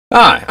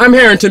Hi, I'm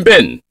Harrington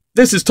Benton.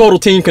 This is Total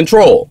Team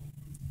Control.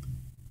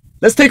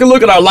 Let's take a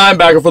look at our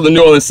linebacker for the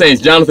New Orleans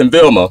Saints, Jonathan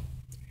Vilma.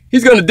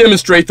 He's going to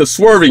demonstrate the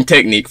swerving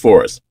technique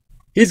for us.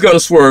 He's going to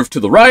swerve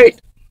to the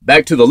right,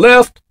 back to the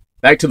left,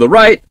 back to the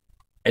right,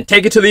 and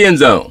take it to the end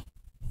zone.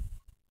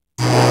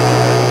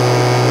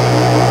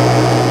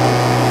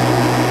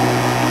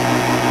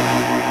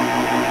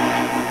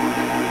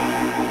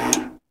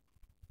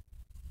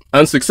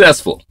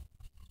 Unsuccessful.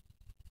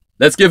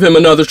 Let's give him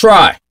another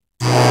try.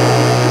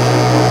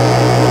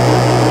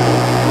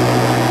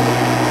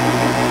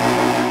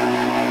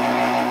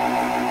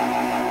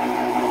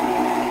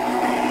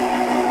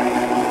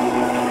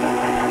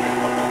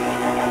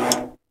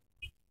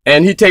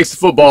 And he takes the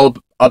football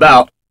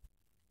about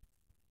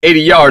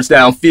 80 yards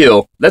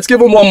downfield. Let's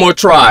give him one more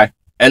try,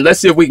 and let's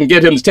see if we can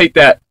get him to take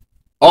that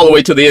all the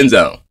way to the end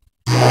zone.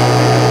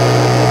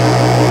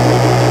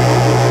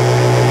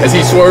 As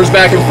he swerves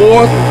back and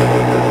forth.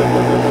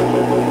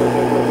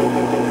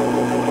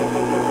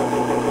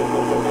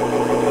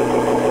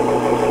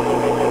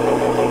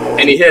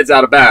 And he heads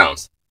out of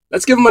bounds.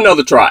 Let's give him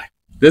another try.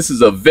 This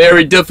is a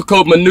very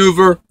difficult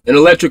maneuver in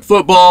electric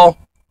football,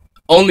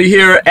 only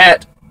here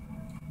at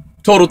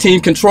Total Team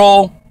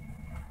Control.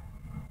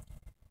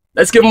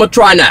 Let's give him a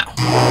try now.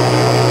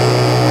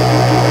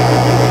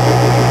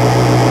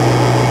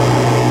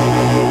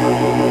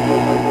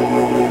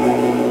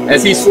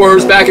 As he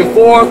swerves back and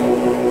forth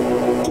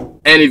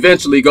and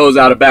eventually goes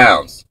out of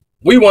bounds.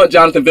 We want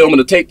Jonathan Vilma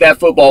to take that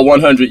football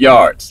 100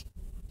 yards.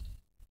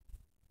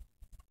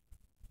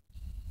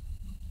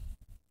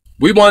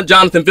 We want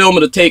Jonathan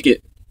Vilma to take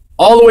it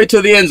all the way to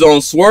the end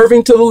zone,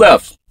 swerving to the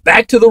left,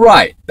 back to the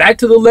right, back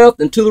to the left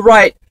and to the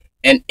right,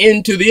 and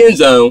into the end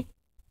zone.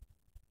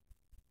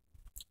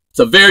 It's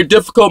a very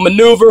difficult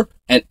maneuver,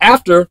 and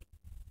after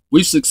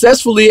we've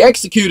successfully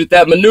executed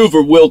that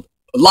maneuver, we'll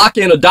lock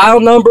in a dial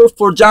number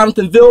for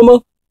Jonathan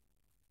Vilma,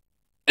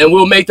 and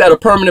we'll make that a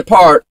permanent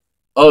part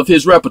of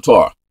his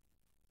repertoire.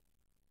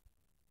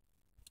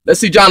 Let's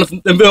see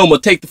Jonathan Vilma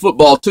take the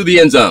football to the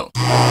end zone.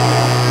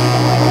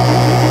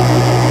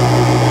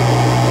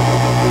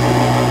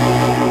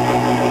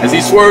 As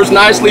he swerves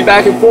nicely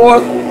back and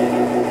forth,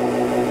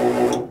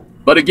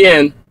 but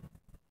again,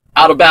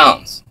 out of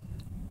bounds.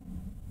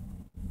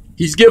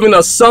 He's given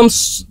us some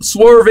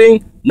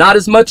swerving, not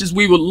as much as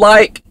we would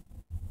like.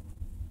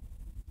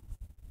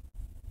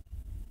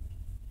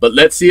 But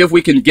let's see if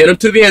we can get him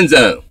to the end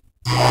zone.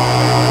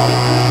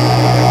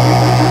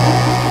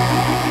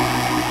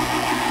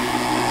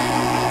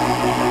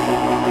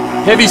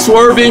 Heavy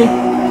swerving.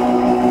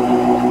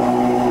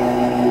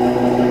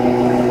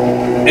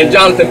 And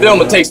Jonathan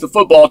Vilma takes the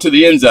football to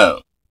the end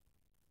zone.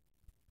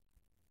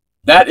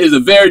 That is a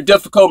very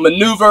difficult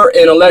maneuver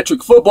in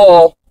electric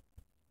football.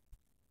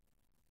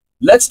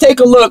 Let's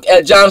take a look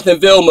at Jonathan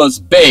Vilma's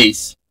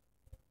base,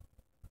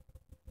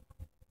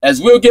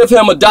 as we'll give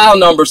him a dial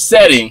number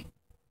setting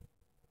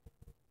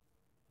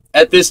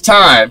at this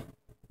time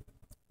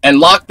and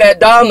lock that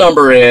dial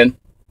number in,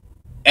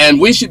 and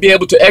we should be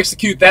able to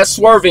execute that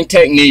swerving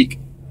technique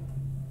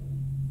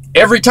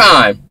every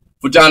time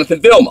for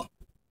Jonathan Vilma.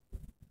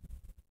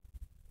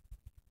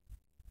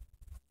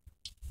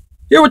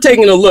 Here we're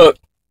taking a look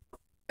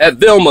at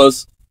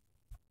Vilma's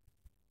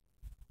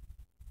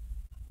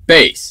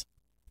base.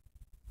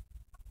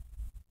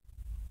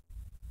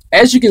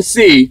 As you can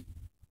see,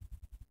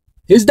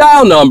 his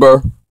dial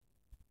number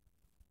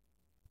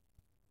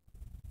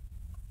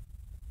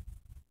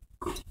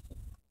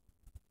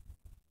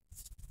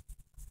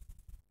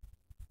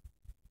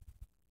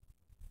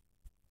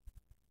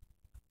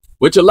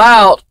which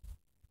allowed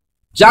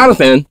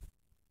Jonathan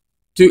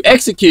to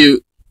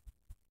execute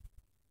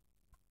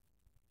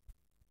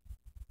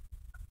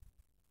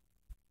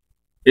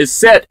is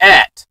set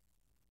at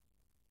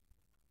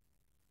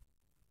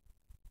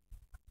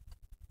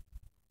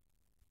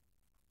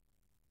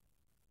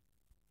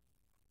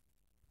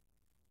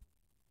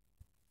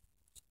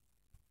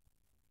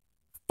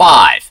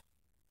 5.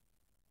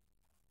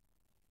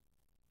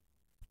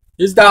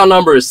 His dial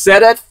number is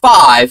set at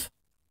 5.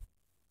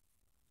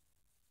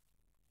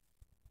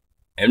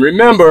 And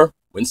remember,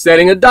 when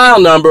setting a dial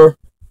number,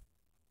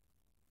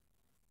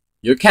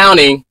 you're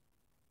counting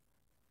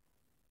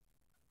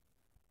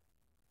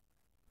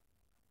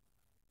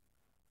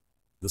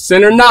the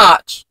center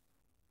notch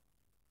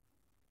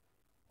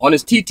on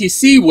his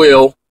TTC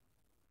wheel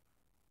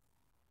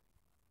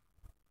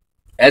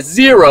as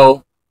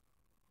 0.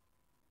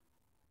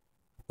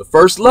 The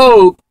first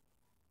lobe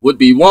would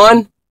be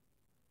 1.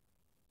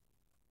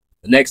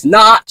 The next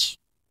notch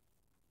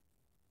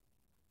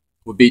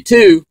would be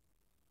 2.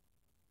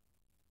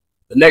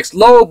 The next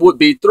lobe would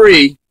be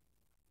 3.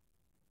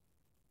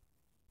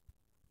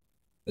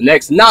 The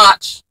next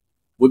notch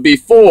would be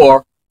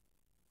 4.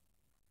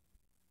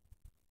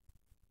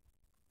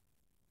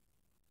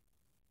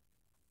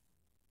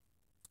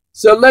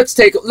 So let's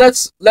say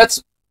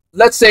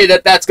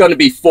that that's going to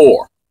be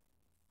 4.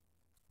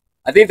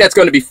 I think that's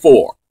going to be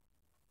 4.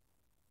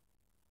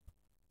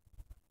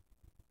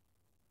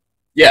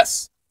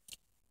 Yes.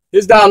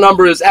 His dial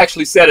number is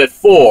actually set at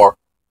 4.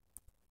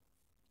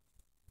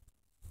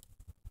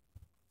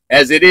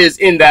 as it is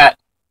in that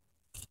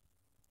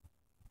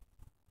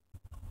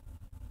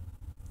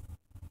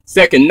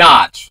second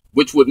notch,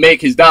 which would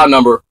make his dial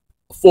number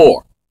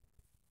 4.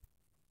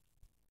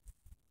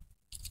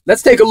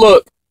 Let's take a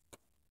look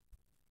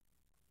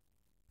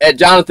at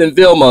Jonathan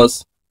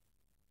Vilma's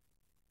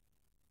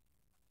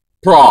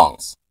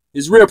prongs,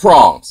 his rear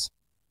prongs.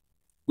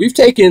 We've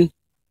taken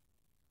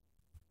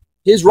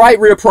his right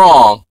rear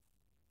prong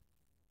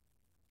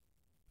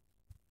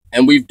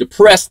and we've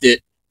depressed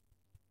it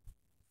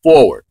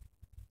forward.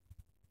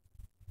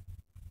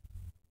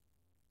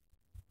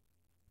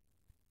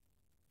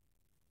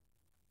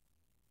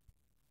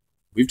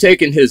 We've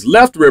taken his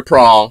left rear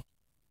prong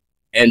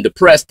and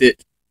depressed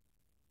it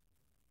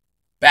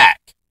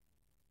back.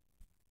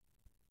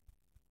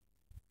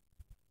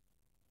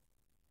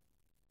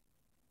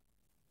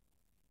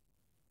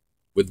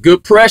 With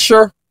good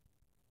pressure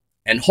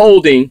and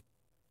holding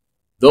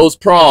those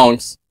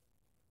prongs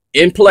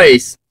in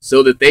place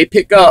so that they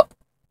pick up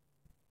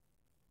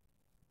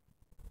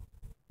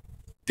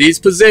these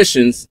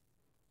positions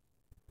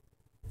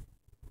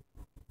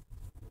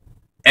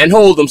and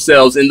hold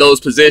themselves in those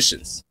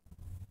positions.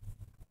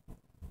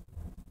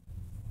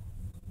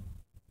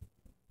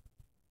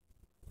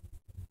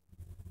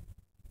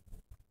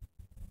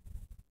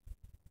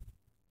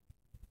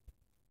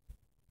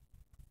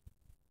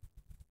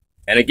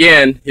 And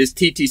again, his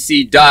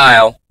TTC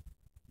dial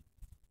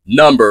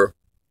number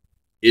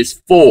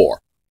is 4.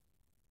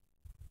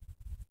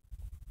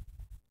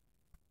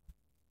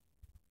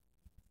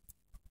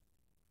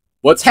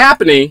 What's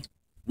happening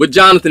with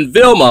Jonathan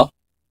Vilma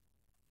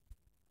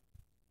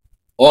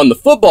on the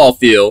football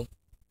field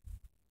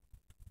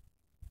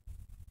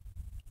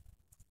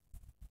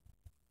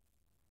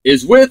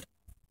is with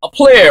a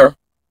player,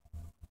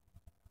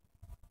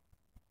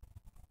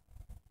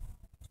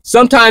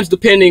 sometimes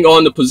depending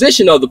on the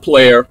position of the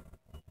player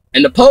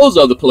and the pose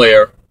of the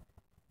player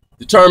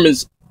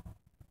determines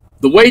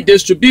the weight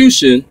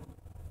distribution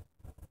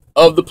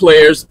of the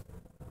players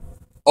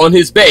on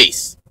his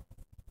base.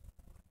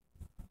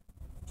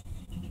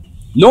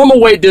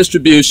 Normal weight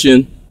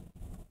distribution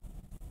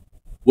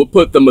will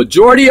put the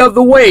majority of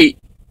the weight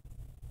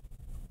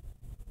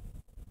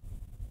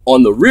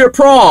on the rear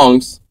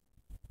prongs,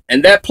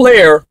 and that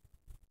player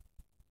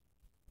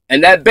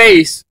and that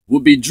base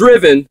will be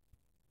driven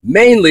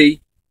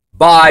mainly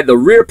by the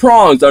rear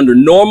prongs under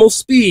normal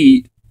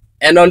speed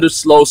and under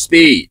slow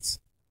speeds.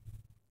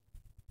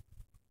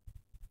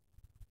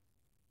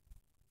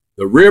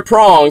 The rear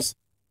prongs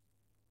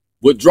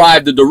would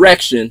drive the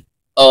direction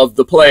of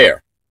the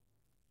player.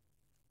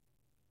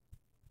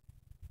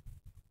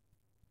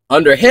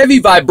 Under heavy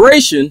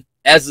vibration,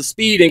 as the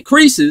speed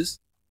increases,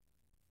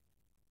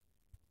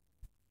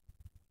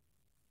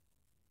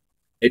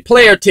 a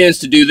player tends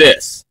to do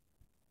this.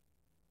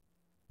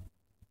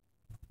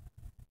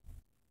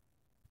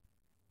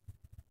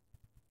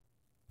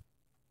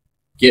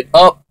 Get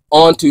up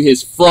onto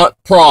his front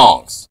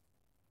prongs.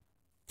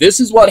 This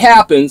is what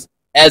happens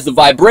as the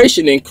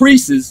vibration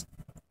increases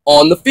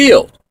on the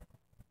field.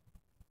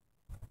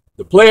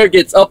 The player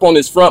gets up on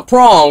his front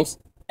prongs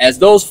as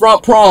those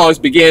front prongs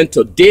begin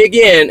to dig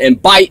in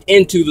and bite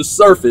into the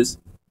surface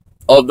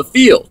of the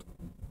field.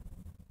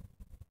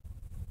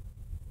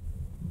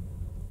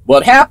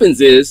 What happens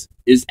is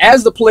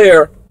as the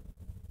player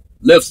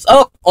lifts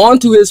up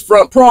onto his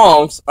front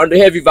prongs under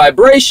heavy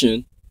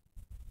vibration,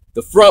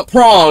 the front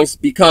prongs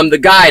become the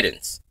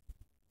guidance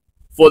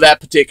for that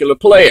particular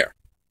player.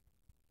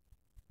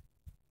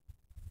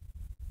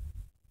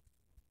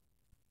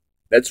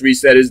 Let's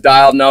reset his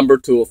dial number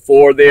to a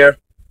 4 there.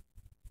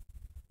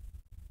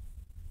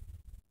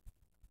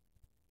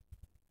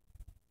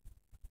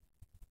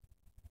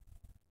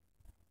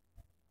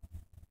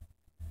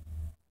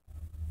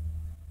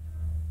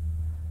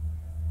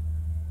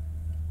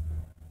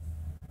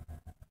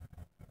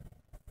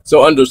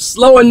 So under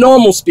slow and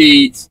normal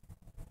speeds,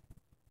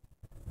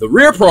 the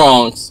rear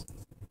prongs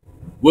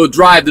will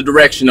drive the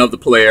direction of the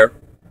player,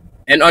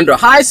 and under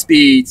high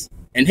speeds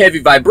and heavy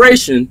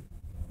vibration,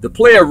 the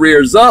player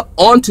rears up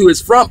onto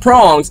his front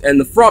prongs and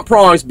the front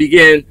prongs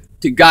begin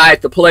to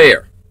guide the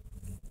player.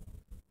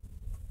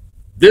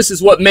 This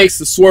is what makes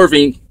the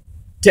swerving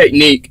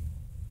technique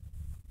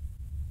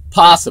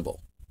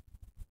possible.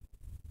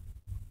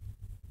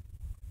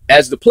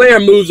 As the player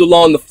moves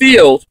along the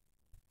field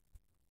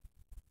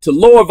to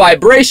lower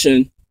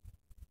vibration,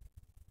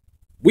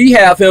 we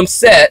have him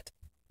set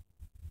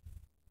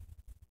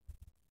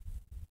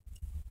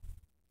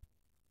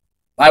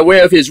by way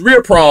of his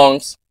rear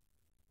prongs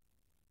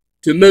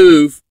to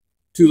move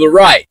to the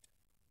right.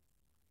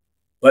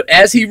 But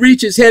as he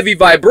reaches heavy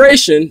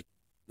vibration,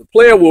 the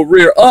player will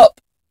rear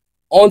up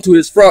onto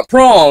his front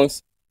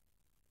prongs,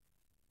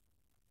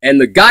 and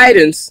the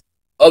guidance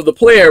of the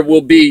player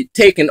will be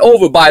taken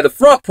over by the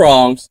front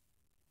prongs,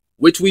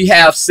 which we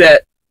have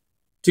set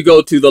to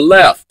go to the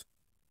left,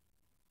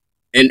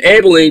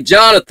 enabling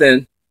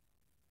Jonathan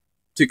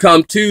to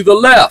come to the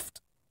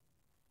left.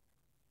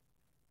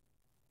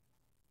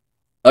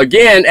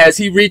 Again, as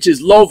he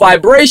reaches low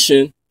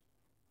vibration,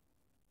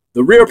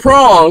 the rear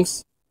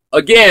prongs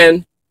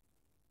again,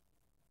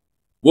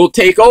 will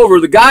take over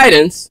the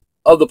guidance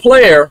of the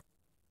player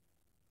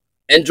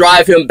and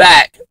drive him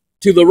back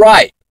to the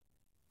right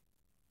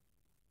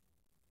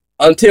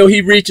until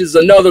he reaches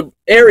another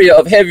area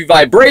of heavy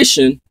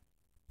vibration.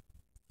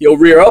 He'll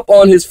rear up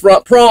on his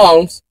front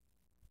prongs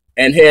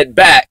and head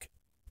back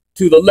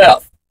to the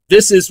left.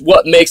 This is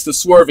what makes the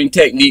swerving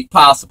technique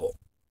possible.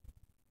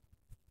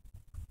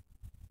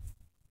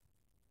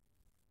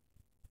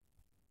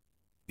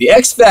 The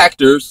X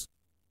factors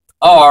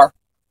are: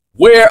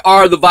 where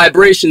are the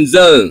vibration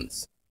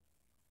zones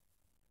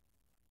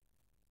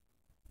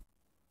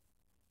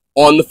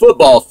on the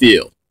football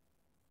field?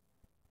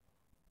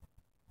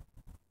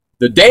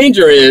 The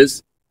danger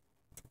is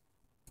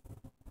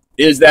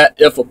that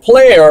if a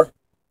player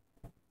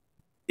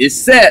is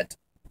set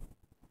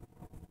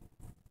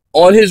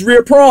on his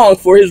rear prong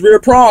for his rear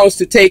prongs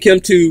to take him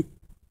to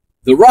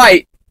the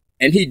right,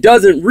 and he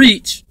doesn't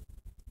reach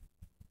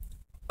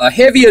a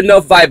heavy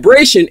enough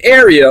vibration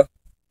area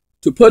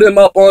to put him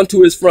up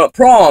onto his front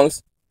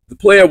prongs, the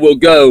player will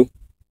go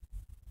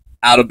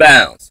out of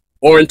bounds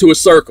or into a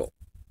circle.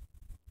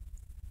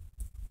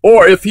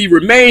 Or if he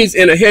remains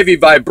in a heavy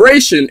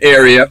vibration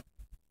area,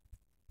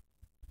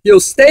 he'll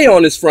stay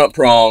on his front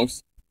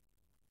prongs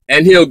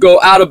and he'll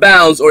go out of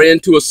bounds or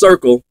into a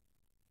circle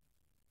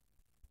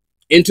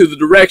into the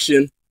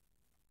direction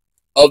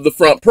of the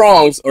front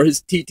prongs or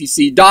his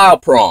TTC dial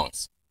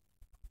prongs.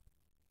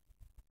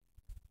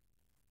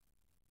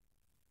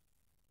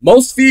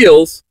 Most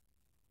fields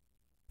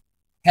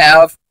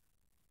have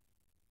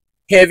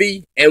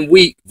heavy and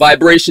weak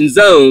vibration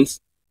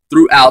zones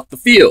throughout the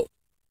field.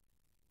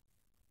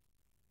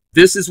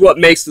 This is what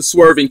makes the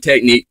swerving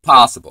technique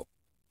possible.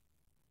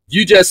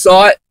 You just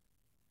saw it.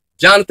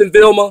 Jonathan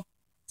Vilma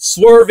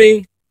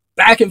swerving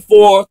back and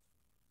forth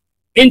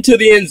into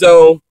the end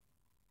zone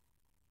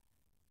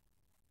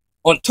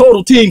on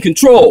Total Team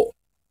Control.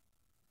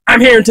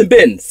 I'm Harrington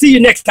Benton. See you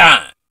next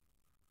time.